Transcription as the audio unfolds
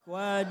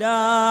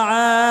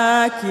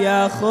وداعك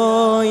يا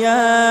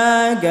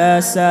خويه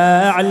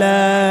قسى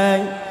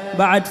علي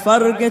بعد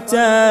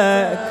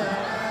فرقتك،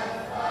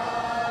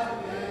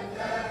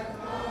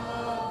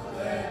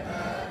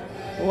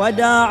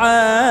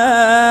 وداعك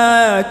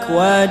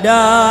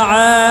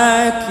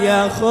وداعك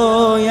يا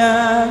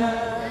خويه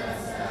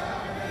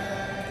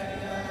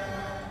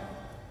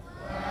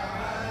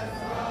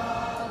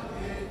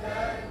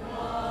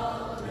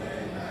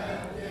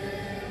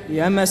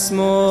يا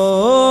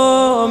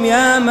مسموم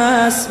يا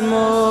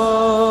مسموم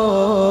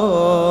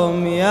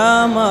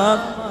يا مر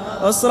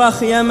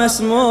اصرخ يا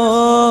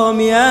مسموم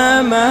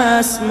يا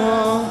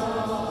مسموم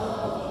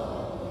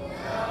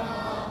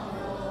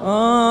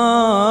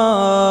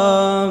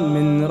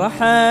من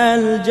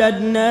رحل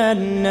جدنا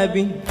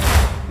النبي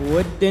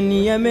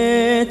والدنيا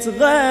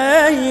متغيرة،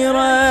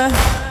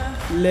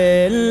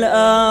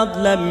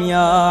 للأظلم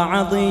يا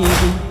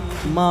عضيدي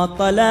ما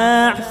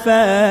طلع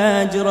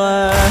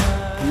فجره،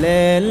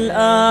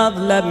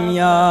 للأظلم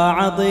يا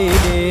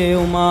عضيدي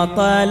وما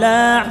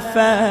طلع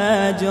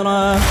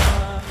فجره.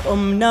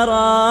 أمنا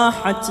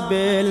راحت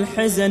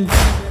بالحزن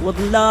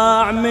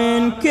وضلاع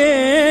من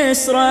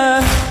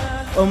كسره،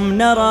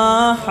 أمنا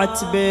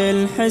راحت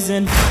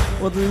بالحزن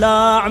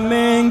وضلاع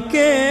من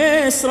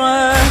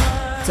كسره.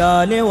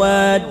 تالي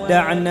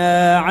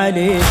ودعنا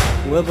علي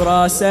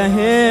وبراسه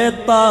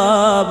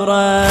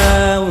الطبرة،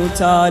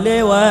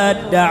 وتالي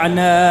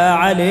ودعنا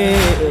علي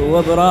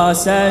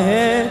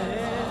وبراسه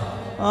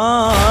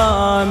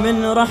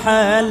من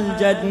رحل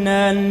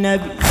جدنا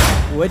النبي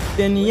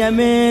والدنيا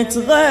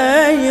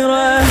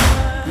متغيرة،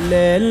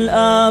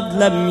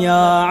 للأظلم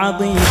يا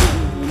عضيدي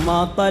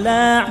ما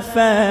طلع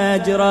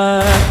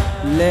فجره،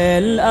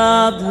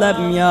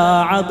 للأظلم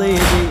يا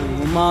عضيدي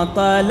ما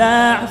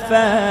طلع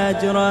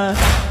فجره.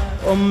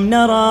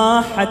 أمنا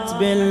راحت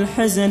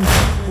بالحزن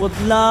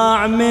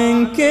وضلاع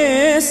من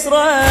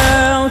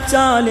كسره،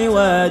 وتالي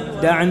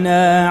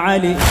ودعنا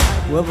علي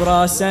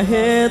وبراسه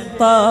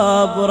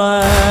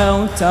الطبرة،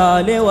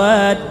 وتالي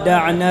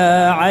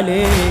ودعنا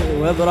علي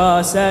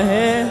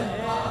وبراسه.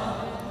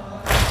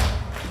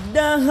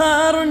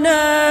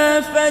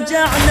 دهرنا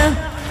فجعنا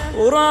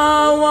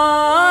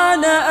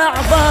وراوانا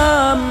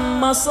أعظم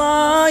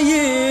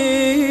مصايب،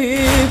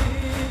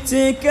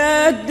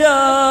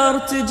 تكدر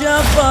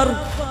تجبر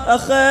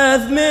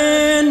أخذ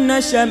منا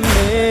شم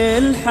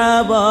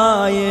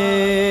الحبايب.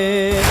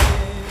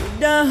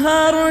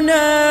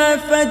 دهرنا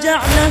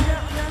فجعنا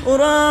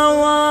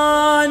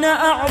وراوانا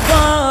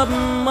أعظم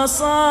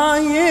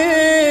مصايب،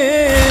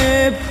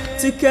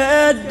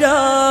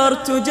 تكدر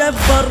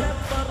تجبر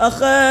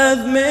أخذ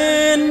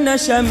منا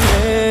شم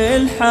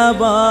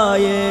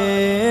الحبايب.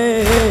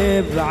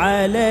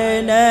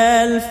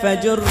 علينا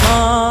الفجر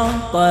ما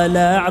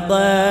طلع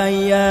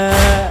ضيا،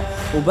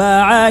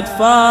 وبعد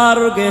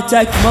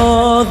فرقتك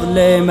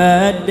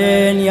مظلمة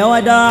الدنيا.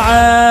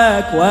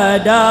 وداعك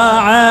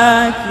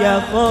وداعك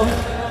يا خويه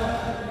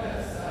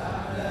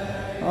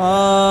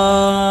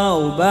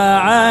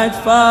وبعد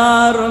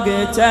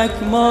فرقتك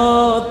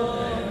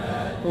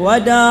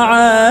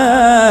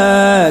وداعك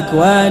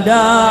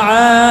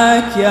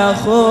وداعك يا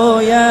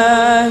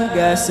خويا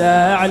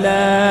قسى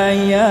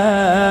عليا،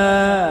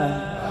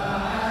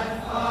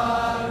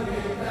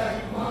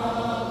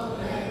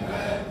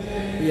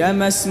 يا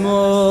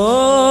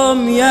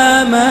مسموم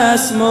يا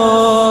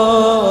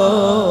مسموم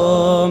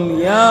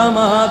يا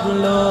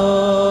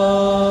مظلوم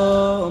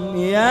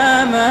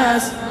يا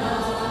مسموم.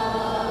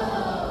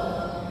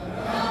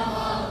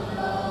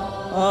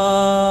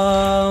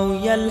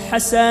 يا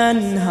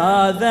الحسن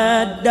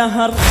هذا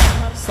الدهر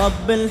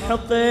صب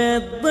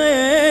الحقد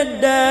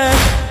ضدك،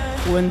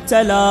 وانت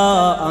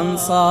لا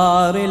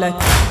أنصار لك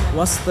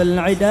وسط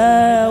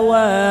العدا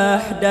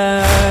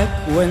وحدك،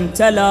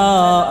 وانت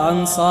لا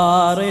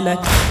أنصار لك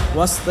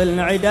وسط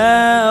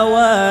العدا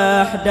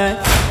وحدك.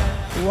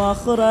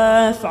 واخر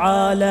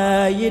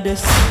افعاله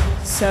يدس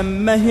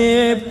سمه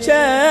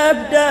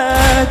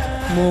بكبدك،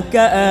 مو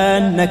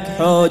كأنك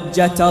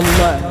حجة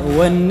الله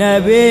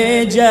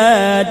والنبي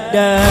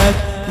جدك،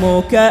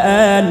 مو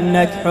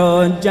كأنك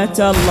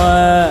حجة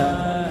الله.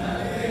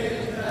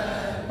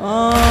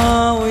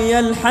 ويا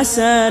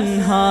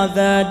الحسن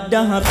هذا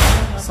الدهر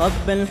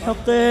صب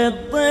الحقد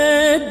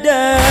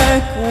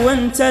ضدك،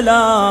 وانت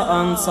لا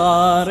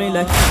أنصار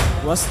لك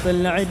وسط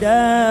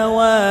العدا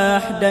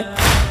وحدك.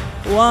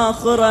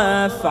 واخر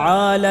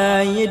افعاله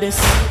يدس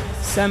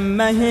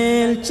سمه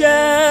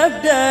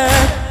الكبدك،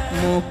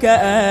 مو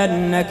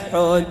كأنك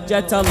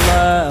حجة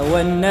الله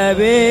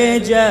والنبي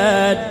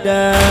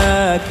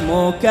جدك،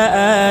 مو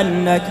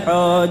كأنك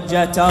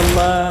حجة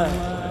الله.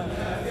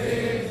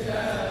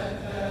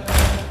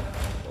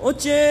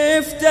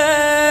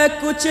 وشفتك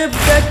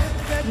وشبتك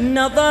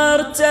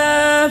نظرت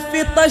في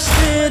طشت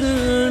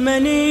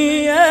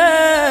المنية،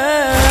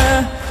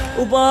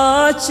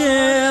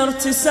 وباكر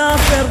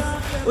تسافر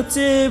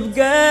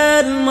وتبقى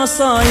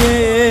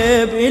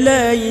المصايب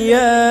إلي.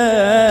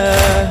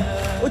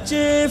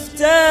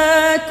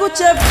 وشفتك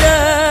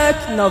وشبتك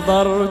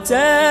نظرت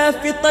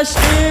في طشت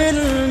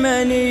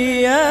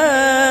المنية،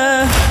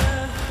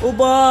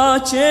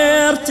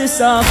 وباكر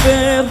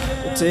تسافر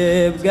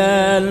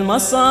وتبقى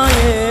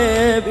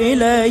المصايب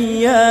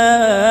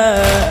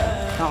إليا،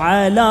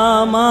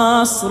 على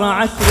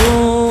مصرعك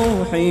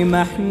روحي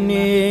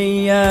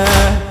محنية،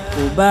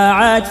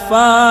 وبعد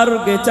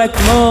فرقتك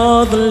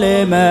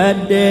مظلمة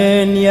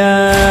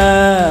الدنيا.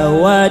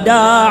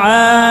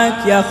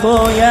 وداعك يا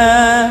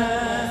خويه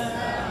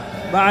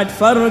بعد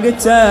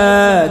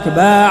فرقتك،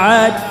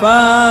 بعد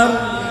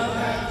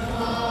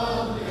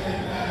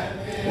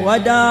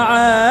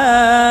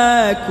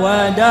وداعك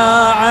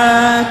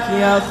وداعك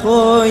يا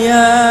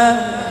خويه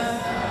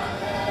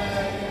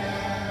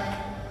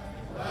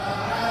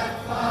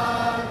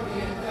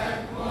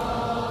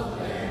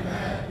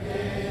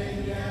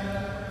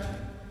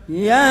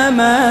يا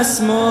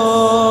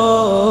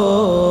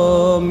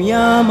مسموم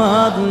يا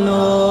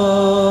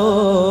مظلوم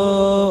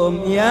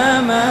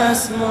يا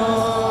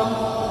مسموم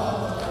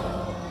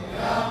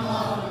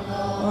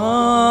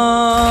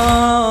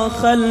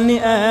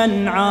خلني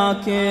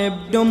أنعاك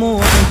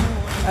بدموعي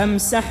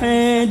أمسح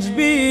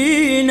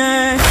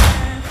جبينك،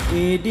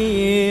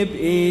 إيدي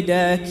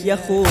بإيدك يا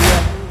خويا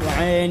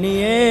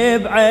وعيني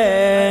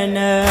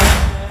بعينك،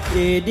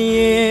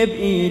 إيدي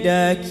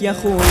بإيدك يا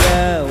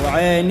خويا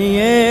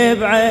وعيني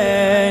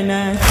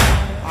بعينك،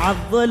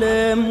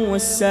 عالظلم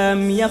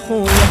والسم يا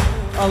خويا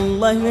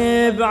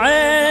الله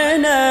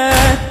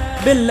بعينك،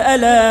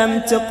 بالألم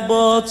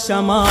تقبض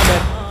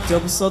شمالك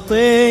تبسط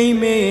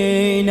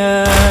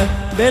يمينك،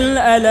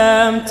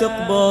 بالألم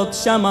تقبض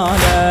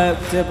شمالك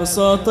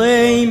تبسط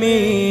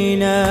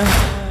يمينك.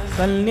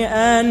 خلني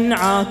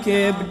أنعاك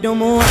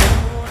بدموعي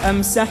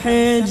أمسح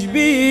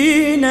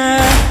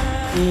جبينك،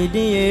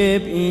 إيدي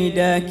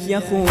بإيدك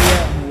يا خويا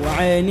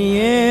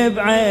وعيني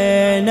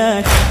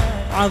بعينك،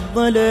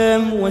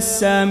 عالظلم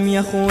والسم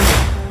يا خويا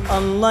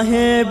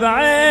الله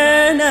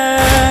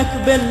بعينك،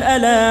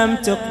 بالألم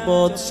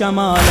تقبض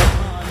شمالك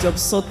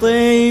تبسط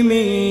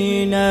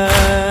يمينك،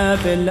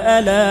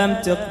 بالألم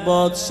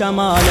تقبض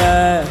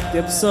شمالك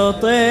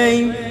تبسط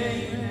يمينك.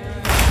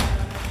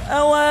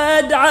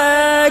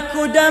 أودعك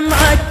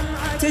ودمعك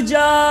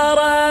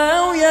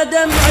تجارة ويا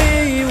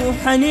دمعي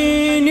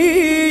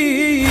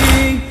وحنيني،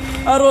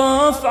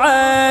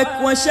 أرفعك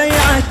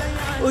وشيعك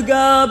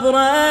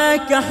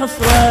وقبرك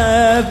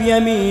أحفره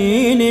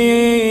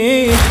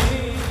بيميني،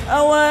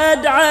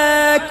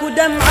 أودعك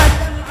ودمعك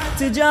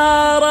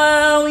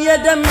تجارة ويا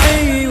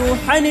دمعي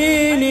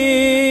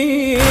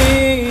وحنيني،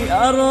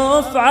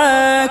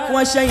 أرفعك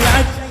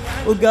وشيعك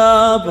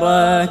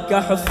وقبرك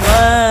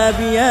أحفره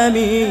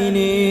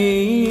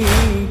بيميني.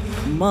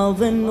 ما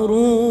ظن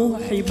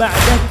روحي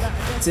بعدك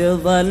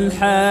تظل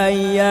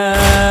حية،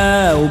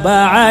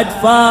 وبعد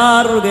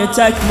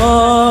فرقتك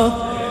موت.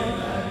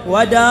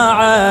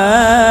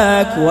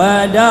 وداعك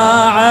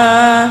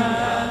وداعك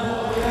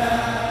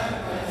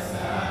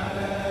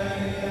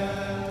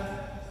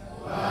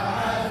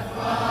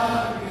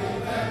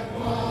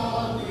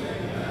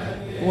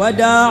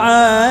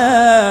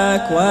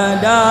وداعك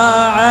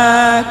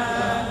وداعك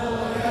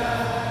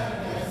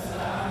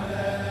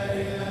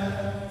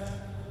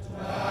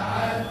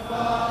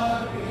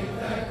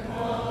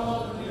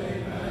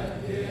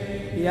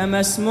يا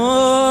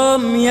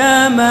مسموم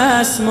يا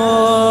مسموم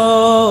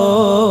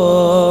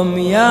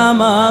يا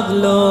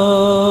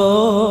مظلوم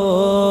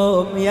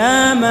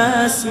يا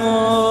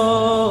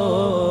مسموم.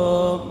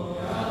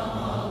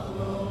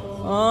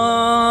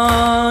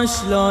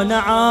 شلون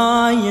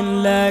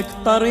عاين لك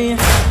طريح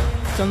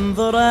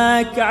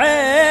تنظرك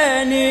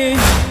عيني،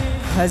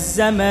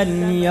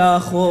 هالزمن يا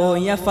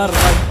خويا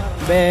فرق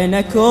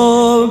بينك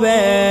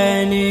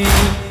وبيني،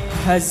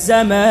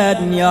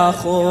 هالزمن يا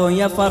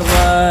خويا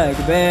فرق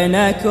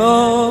بينك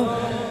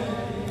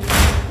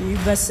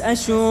بس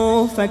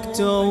أشوفك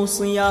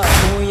توصي يا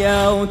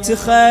خويا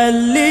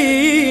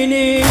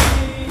وتخليني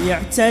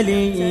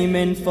يعتلي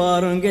من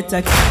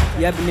فرقتك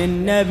يا ابن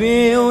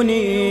النبي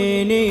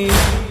ونيني،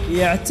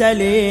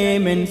 يعتلي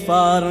من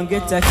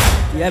فرقتك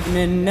يا ابن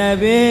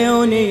النبي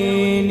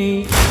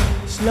ونيني.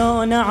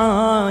 شلون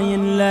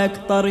عاين لك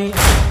طريق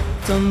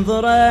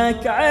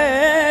تنظرك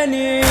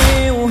عيني،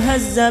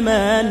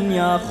 وهالزمن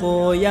يا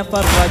خويا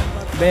فرق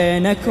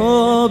بينك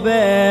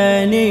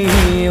وبيني،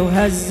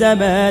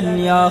 وهالزمن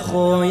يا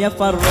خويا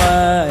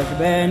فرق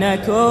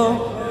بينك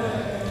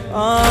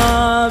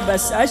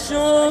بس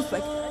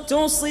أشوفك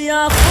توصي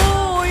يا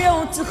خويا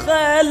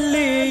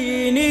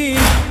وتخليني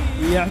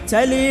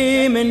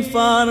يعتلي من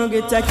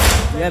فرقتك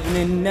يا ابن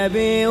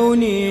النبي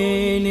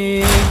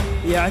ونيني،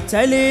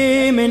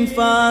 يعتلي من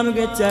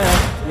فرقتك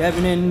يا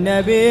ابن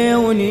النبي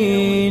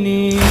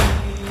ونيني.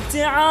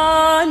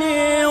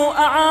 تعاني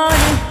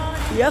وأعاني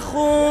يا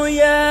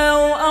خويا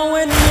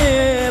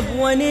وأوني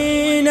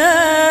بونينك،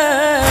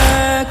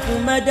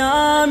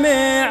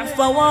 ومدامع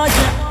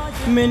فواجع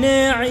من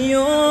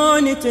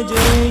عيوني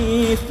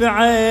تجري في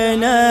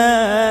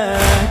عينك.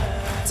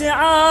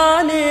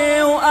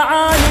 تعاني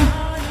وأعاني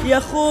يا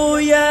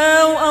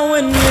خويا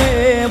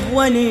وأوني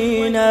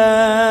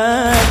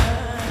بونينك،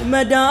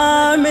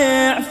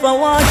 مدامع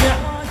فواجع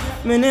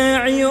من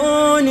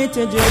عيوني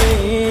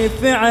تجري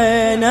في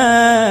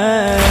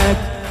عينك.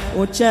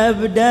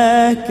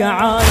 وكبدك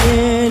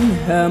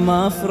عاينها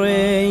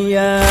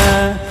مفرية،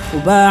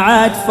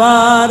 وبعد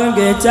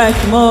فارقتك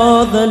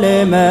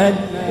مظلمة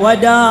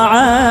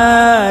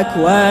وداعك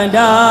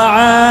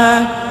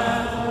وداعك،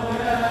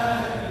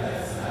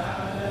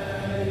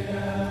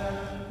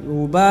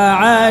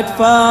 وبعد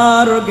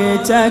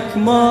فارقتك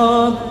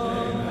مظلمة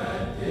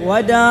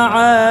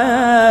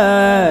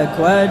وداعك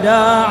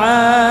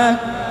وداعك.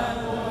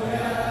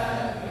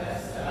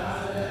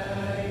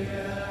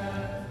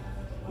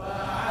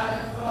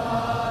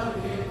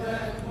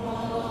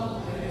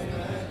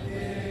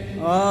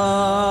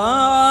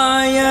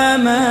 يا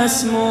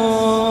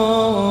مسموع